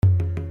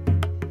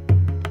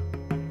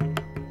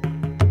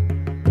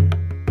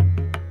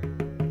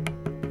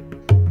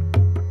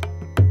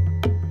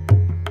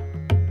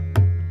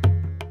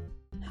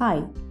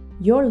Hi,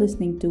 you're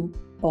listening to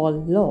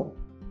All Law,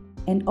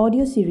 an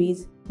audio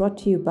series brought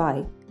to you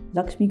by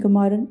Lakshmi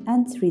Kumaran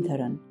and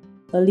Sridharan,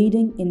 a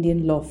leading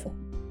Indian law firm.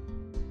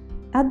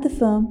 At the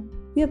firm,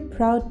 we are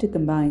proud to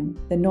combine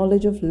the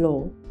knowledge of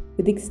law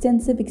with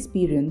extensive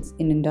experience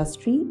in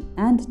industry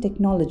and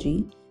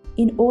technology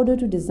in order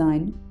to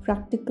design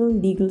practical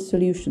legal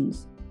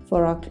solutions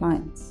for our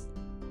clients.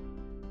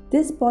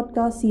 This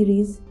podcast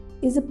series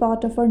is a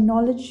part of our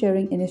knowledge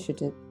sharing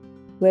initiative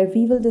where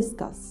we will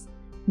discuss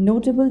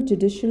notable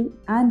judicial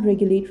and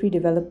regulatory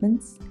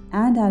developments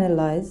and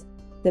analyze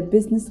the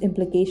business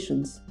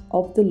implications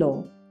of the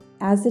law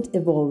as it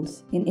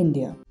evolves in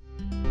India.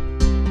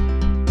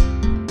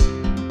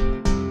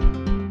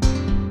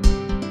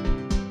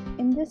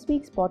 In this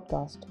week's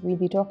podcast, we'll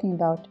be talking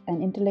about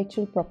an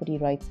intellectual property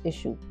rights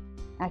issue,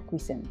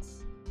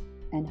 acquiescence,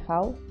 and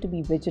how to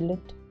be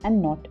vigilant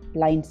and not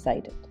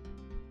blindsided.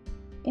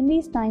 In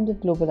these times of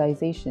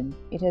globalization,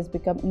 it has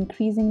become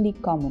increasingly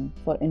common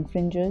for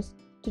infringers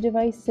to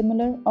devise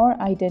similar or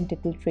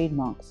identical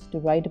trademarks to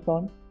ride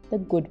upon the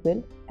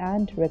goodwill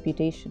and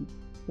reputation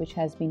which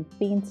has been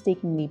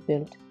painstakingly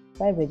built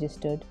by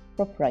registered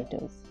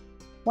proprietors.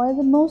 While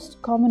the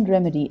most common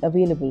remedy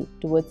available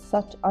towards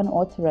such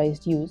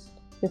unauthorized use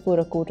before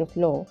a court of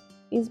law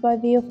is by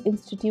way of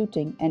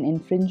instituting an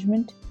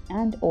infringement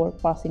and/or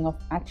passing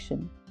off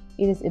action,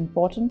 it is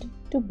important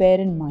to bear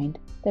in mind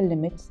the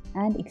limits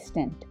and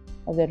extent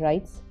of the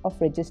rights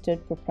of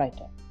registered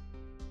proprietor.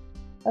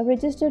 A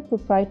registered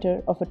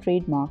proprietor of a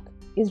trademark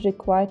is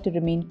required to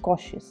remain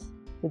cautious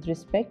with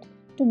respect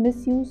to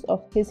misuse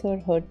of his or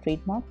her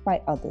trademark by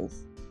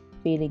others,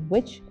 failing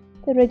which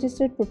the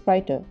registered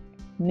proprietor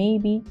may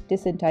be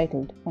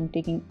disentitled from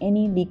taking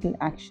any legal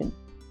action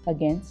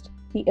against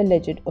the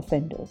alleged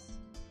offenders.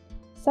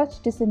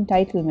 Such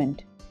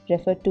disentitlement,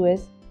 referred to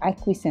as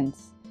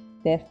acquiescence,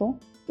 therefore,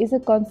 is a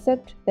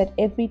concept that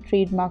every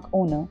trademark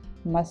owner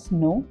must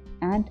know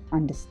and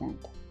understand.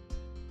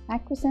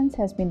 Acquiescence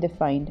has been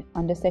defined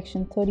under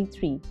Section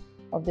 33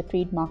 of the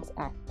Trademarks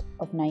Act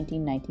of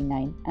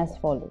 1999 as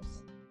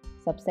follows.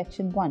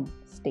 Subsection 1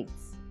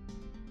 states,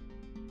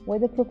 where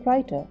the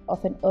proprietor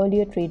of an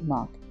earlier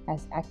trademark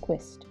has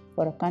acquiesced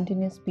for a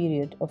continuous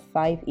period of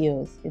 5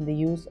 years in the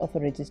use of a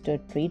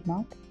registered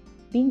trademark,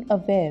 being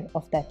aware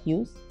of that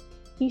use,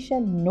 he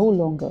shall no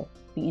longer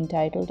be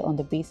entitled on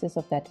the basis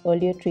of that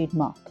earlier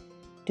trademark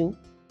to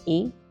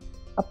a.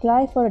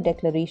 apply for a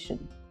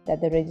declaration that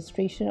the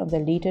registration of the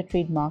later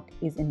trademark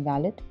is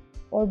invalid,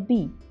 or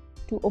b.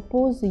 to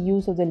oppose the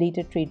use of the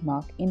later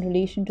trademark in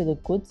relation to the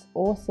goods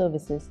or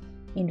services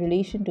in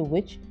relation to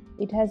which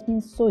it has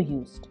been so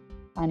used,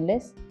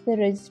 unless the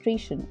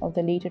registration of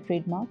the later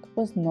trademark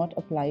was not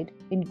applied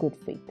in good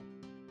faith.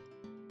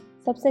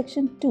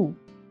 Subsection 2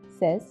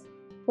 says,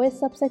 where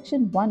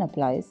subsection 1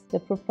 applies, the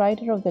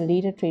proprietor of the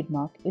later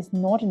trademark is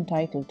not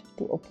entitled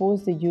to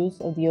oppose the use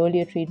of the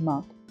earlier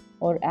trademark,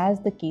 or as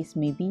the case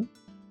may be,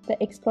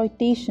 the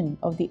exploitation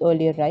of the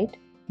earlier right,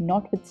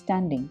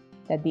 notwithstanding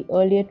that the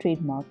earlier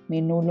trademark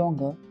may no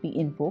longer be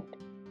invoked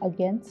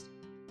against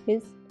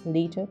his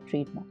later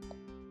trademark.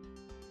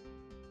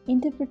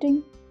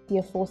 Interpreting the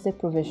aforesaid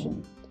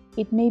provision,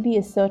 it may be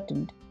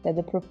ascertained that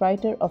the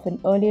proprietor of an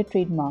earlier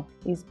trademark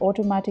is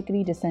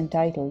automatically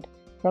disentitled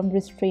from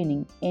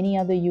restraining any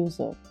other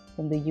user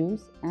from the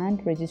use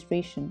and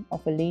registration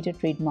of a later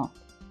trademark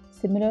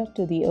similar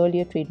to the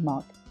earlier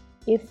trademark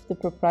if the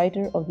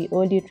proprietor of the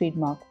earlier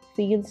trademark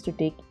fails to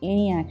take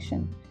any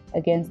action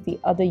against the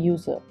other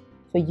user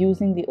for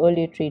using the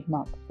earlier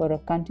trademark for a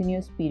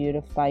continuous period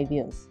of 5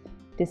 years,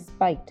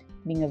 despite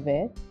being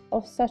aware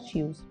of such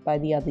use by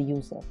the other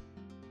user.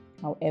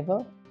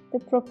 However, the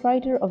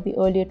proprietor of the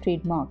earlier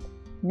trademark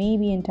may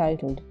be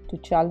entitled to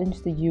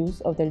challenge the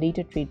use of the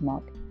later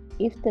trademark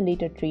if the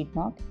later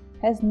trademark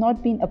has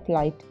not been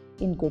applied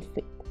in good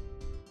faith.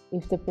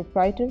 If the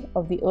proprietor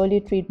of the earlier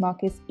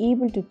trademark is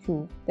able to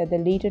prove that the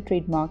later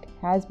trademark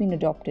has been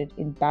adopted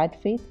in bad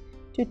faith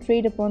to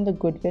trade upon the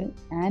goodwill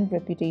and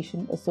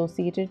reputation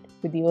associated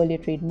with the earlier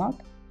trademark,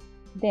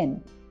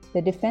 then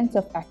the defense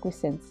of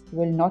acquiescence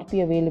will not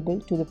be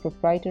available to the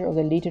proprietor of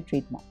the later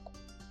trademark.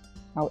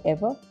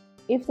 However,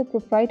 if the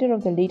proprietor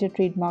of the later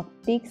trademark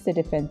takes the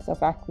defense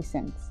of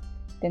acquiescence,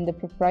 then the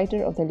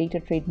proprietor of the later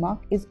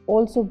trademark is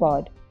also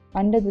barred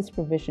under this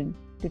provision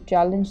to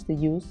challenge the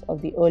use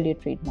of the earlier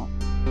trademark.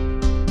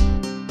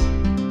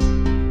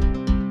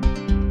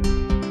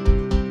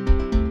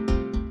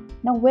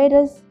 Now, where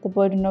does the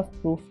burden of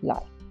proof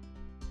lie?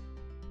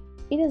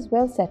 It is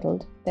well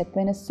settled that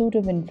when a suit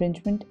of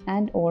infringement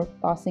and/or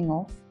passing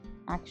off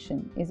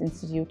action is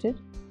instituted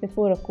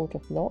before a court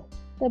of law,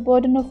 the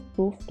burden of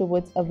proof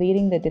towards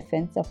availing the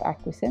defense of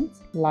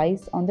acquiescence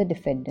lies on the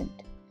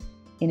defendant.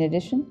 In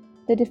addition,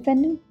 the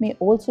defendant may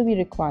also be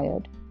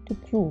required to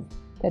prove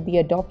that the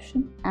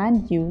adoption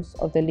and use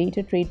of the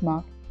later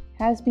trademark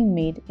has been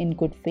made in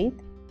good faith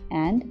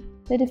and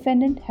the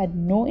defendant had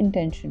no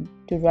intention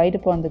to ride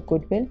upon the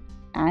goodwill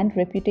and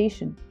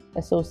reputation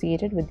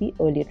associated with the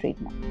earlier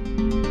trademark.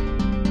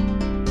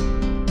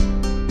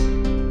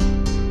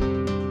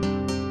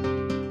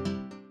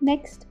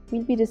 Next,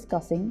 we'll be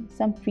discussing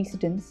some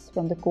precedents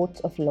from the courts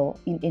of law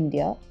in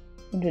India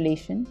in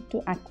relation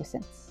to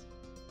acquiescence.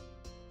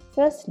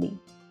 Firstly,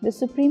 the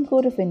Supreme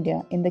Court of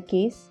India in the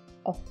case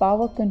of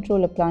Power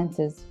Control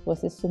Appliances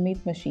versus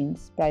Sumit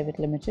Machines Private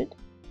Limited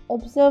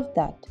observed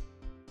that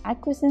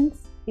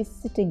acquiescence is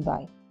sitting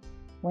by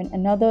when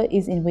another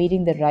is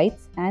invading the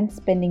rights and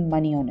spending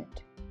money on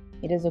it.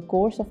 It is a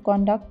course of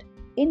conduct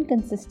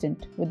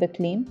inconsistent with the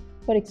claim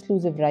for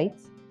exclusive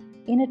rights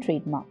in a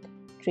trademark,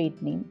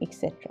 trade name,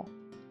 etc.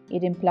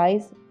 It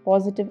implies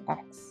positive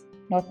acts,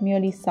 not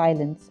merely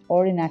silence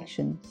or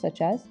inaction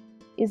such as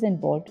is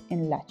involved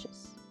in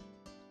laches.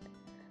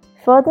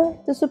 Further,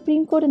 the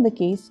Supreme Court in the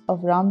case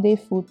of Ramdev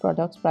Food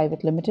Products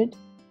Private Limited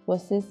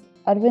versus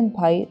Arvind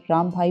Bhai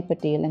Rambhai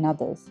Patel and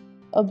others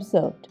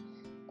observed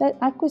that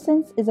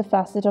acquiescence is a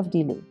facet of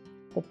delay.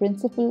 The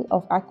principle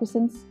of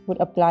acquiescence would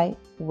apply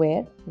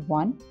where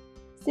 1.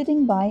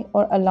 Sitting by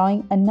or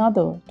allowing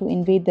another to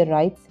invade the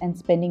rights and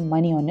spending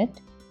money on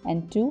it,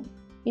 and 2.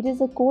 It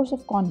is a course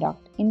of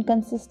conduct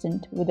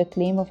inconsistent with the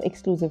claim of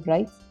exclusive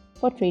rights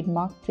for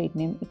trademark, trade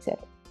name, etc.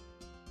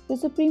 The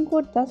Supreme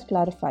Court thus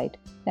clarified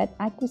that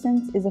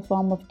acquiescence is a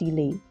form of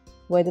delay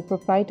where the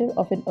proprietor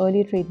of an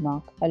earlier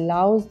trademark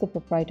allows the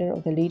proprietor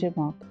of the later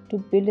mark to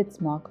build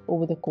its mark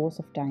over the course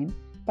of time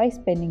by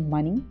spending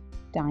money,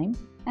 time,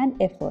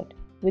 and effort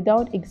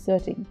without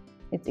exerting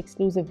its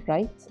exclusive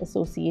rights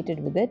associated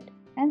with it,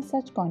 and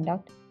such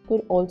conduct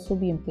could also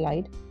be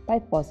implied by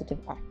positive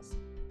acts.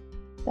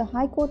 The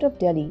High Court of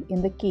Delhi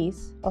in the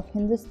case of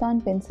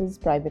Hindustan Pencils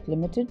Private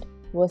Limited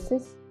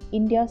versus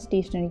India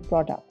Stationery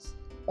Products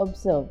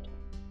observed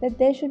that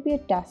there should be a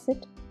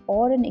tacit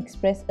or an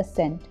express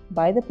assent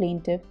by the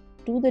plaintiff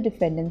to the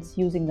defendants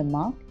using the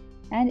mark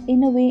and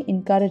in a way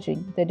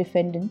encouraging the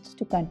defendants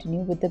to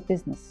continue with the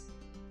business.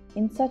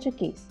 In such a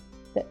case,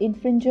 the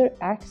infringer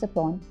acts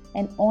upon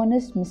an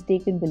honest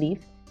mistaken belief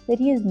that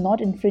he is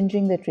not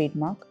infringing the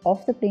trademark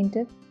of the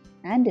plaintiff,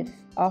 and if,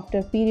 after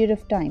a period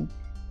of time,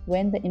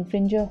 when the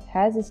infringer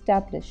has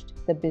established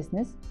the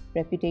business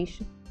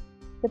reputation,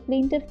 the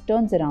plaintiff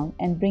turns around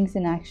and brings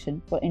an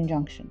action for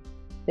injunction,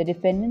 the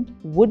defendant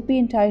would be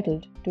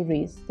entitled to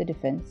raise the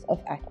defense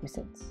of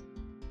acquiescence.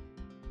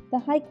 The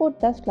High Court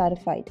thus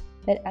clarified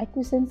that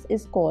acquiescence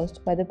is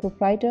caused by the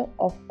proprietor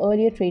of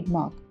earlier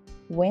trademark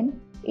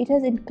when it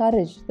has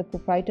encouraged the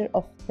proprietor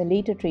of the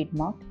later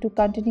trademark to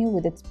continue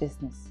with its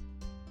business.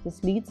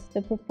 This leads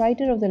the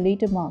proprietor of the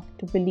later mark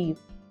to believe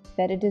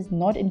that it is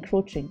not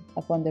encroaching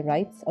upon the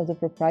rights of the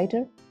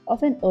proprietor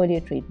of an earlier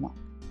trademark.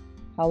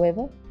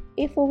 However,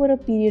 if over a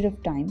period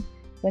of time,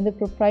 when the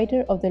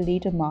proprietor of the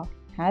later mark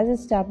has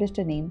established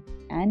a name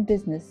and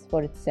business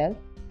for itself,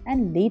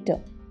 and later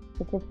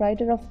the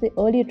proprietor of the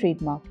earlier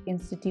trademark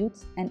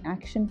institutes an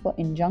action for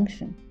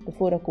injunction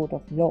before a court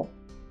of law,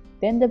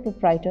 then the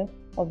proprietor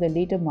of the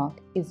later mark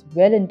is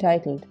well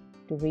entitled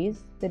to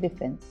raise the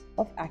defense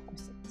of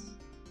acquiescence.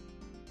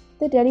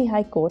 The Delhi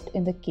High Court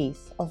in the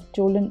case of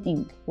Cholan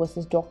Inc.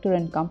 versus Doctor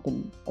 &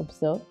 Company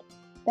observed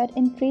that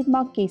in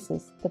trademark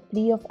cases, the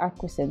plea of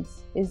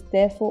acquiescence is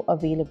therefore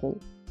available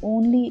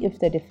only if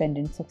the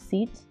defendant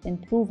succeeds in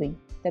proving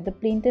that the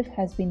plaintiff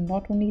has been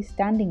not only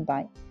standing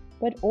by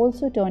but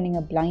also turning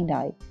a blind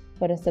eye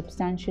for a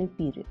substantial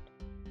period.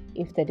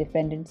 If the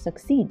defendant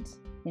succeeds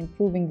in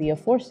proving the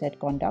aforesaid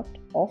conduct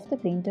of the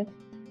plaintiff,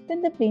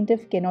 then the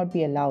plaintiff cannot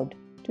be allowed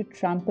to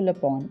trample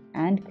upon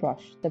and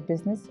crush the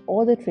business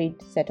or the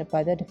trade set up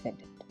by the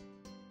defendant.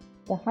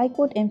 The High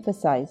Court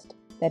emphasized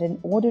that in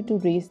order to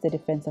raise the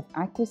defense of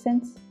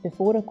acquiescence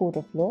before a court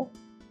of law,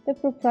 the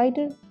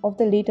proprietor of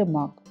the later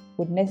mark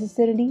would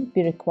necessarily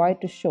be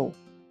required to show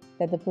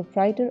that the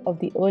proprietor of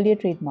the earlier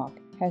trademark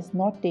has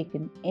not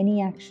taken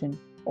any action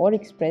or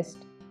expressed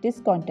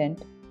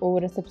discontent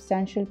over a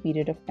substantial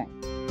period of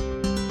time.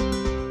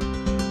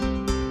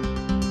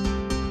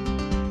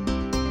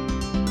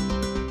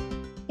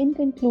 In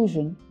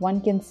conclusion,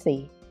 one can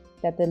say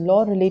that the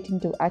law relating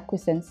to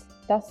acquiescence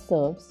thus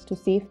serves to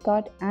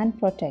safeguard and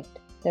protect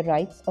the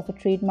rights of a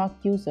trademark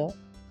user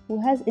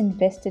who has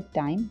invested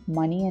time,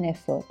 money, and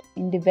effort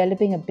in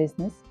developing a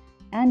business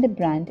and a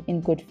brand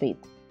in good faith,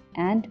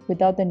 and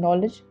without the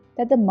knowledge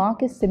that the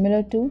mark is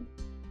similar to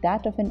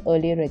that of an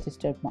earlier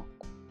registered mark.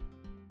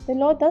 The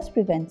law thus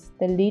prevents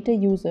the later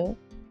user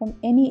from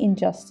any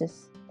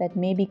injustice that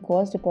may be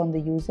caused upon the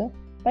user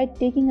by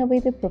taking away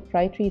the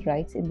proprietary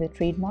rights in the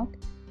trademark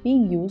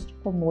being used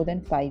for more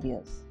than 5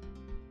 years.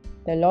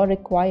 The law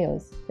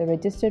requires the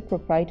registered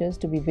proprietors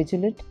to be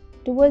vigilant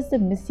towards the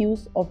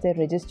misuse of their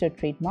registered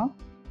trademark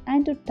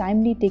and to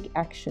timely take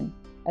action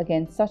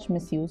against such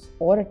misuse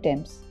or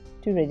attempts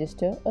to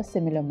register a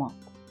similar mark.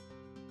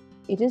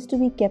 It is to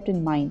be kept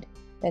in mind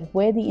that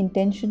where the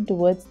intention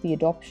towards the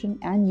adoption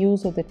and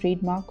use of the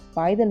trademark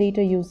by the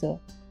later user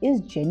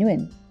is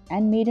genuine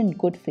and made in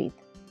good faith,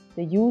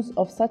 the use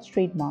of such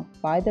trademark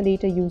by the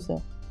later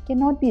user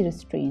cannot be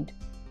restrained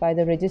by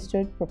the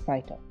registered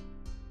proprietor.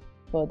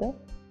 Further,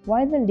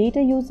 while the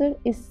later user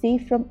is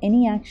safe from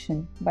any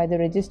action by the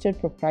registered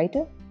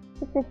proprietor,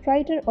 the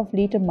proprietor of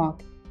later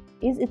mark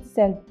is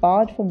itself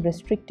barred from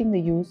restricting the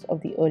use of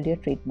the earlier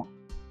trademark.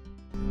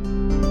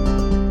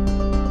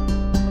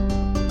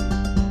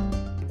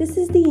 This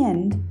is the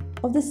end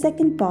of the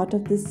second part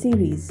of this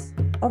series,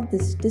 of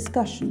this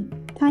discussion.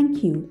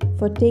 Thank you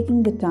for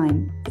taking the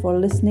time for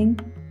listening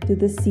to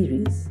this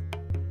series.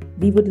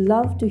 We would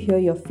love to hear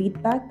your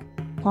feedback,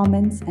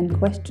 comments, and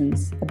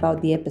questions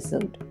about the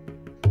episode.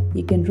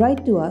 You can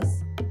write to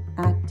us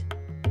at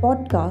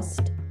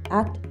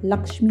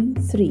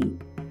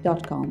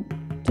podcast@lakshmi3.com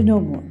to know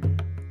more.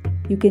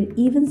 You can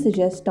even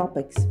suggest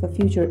topics for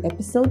future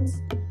episodes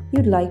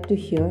you'd like to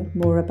hear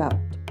more about.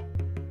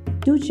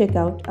 Do check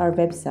out our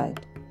website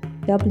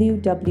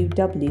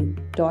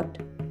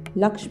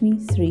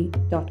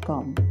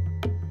www.lakshmi3.com,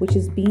 which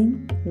has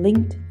been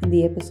linked in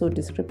the episode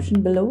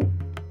description below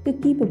to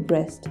keep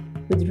abreast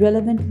with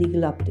relevant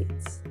legal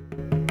updates.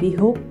 We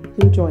hope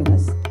you'll join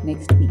us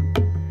next week.